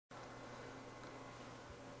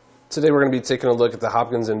Today we're going to be taking a look at the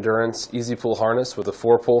Hopkins Endurance Easy Pull harness with a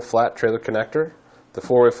 4-pole flat trailer connector. The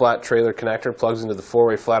 4-way flat trailer connector plugs into the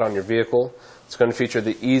 4-way flat on your vehicle. It's going to feature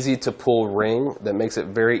the easy to pull ring that makes it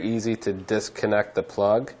very easy to disconnect the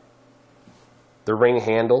plug. The ring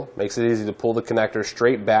handle makes it easy to pull the connector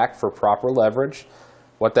straight back for proper leverage.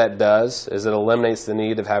 What that does is it eliminates the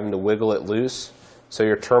need of having to wiggle it loose. So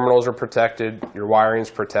your terminals are protected, your wiring is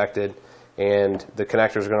protected, and the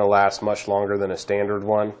connector is going to last much longer than a standard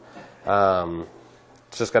one.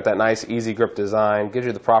 It's just got that nice easy grip design, gives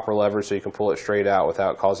you the proper leverage so you can pull it straight out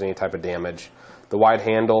without causing any type of damage. The wide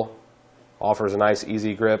handle offers a nice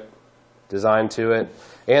easy grip design to it,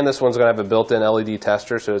 and this one's going to have a built-in LED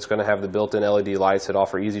tester, so it's going to have the built-in LED lights that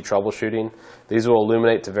offer easy troubleshooting. These will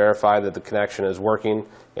illuminate to verify that the connection is working,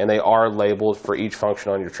 and they are labeled for each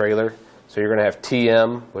function on your trailer. So you're going to have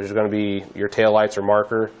TM, which is going to be your tail lights or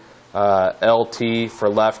marker, LT for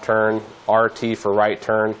left turn, RT for right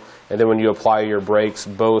turn, and then when you apply your brakes,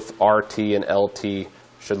 both RT and LT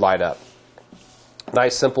should light up.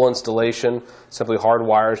 Nice simple installation, simply hard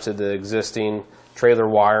wires to the existing trailer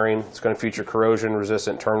wiring. It's going to feature corrosion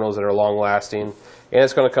resistant terminals that are long lasting, and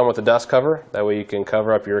it's going to come with a dust cover. That way you can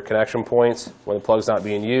cover up your connection points when the plug's not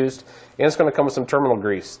being used, and it's going to come with some terminal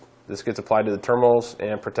grease. This gets applied to the terminals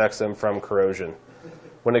and protects them from corrosion.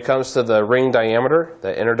 When it comes to the ring diameter,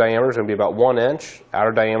 the inner diameter is going to be about 1 inch.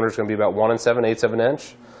 Outer diameter is going to be about 1 7/8 of an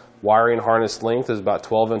inch. Wiring harness length is about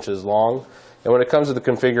 12 inches long. And when it comes to the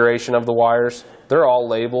configuration of the wires, they're all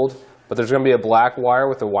labeled, but there's going to be a black wire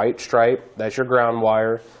with a white stripe. That's your ground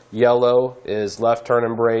wire. Yellow is left turn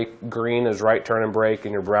and brake. Green is right turn and brake,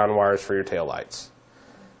 and your brown wires for your taillights.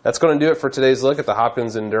 That's going to do it for today's look at the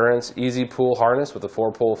Hopkins Endurance Easy Pull harness with a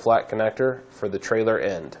 4-pole flat connector for the trailer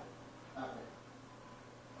end.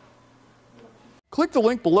 Click the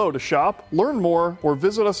link below to shop, learn more, or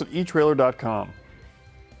visit us at etrailer.com.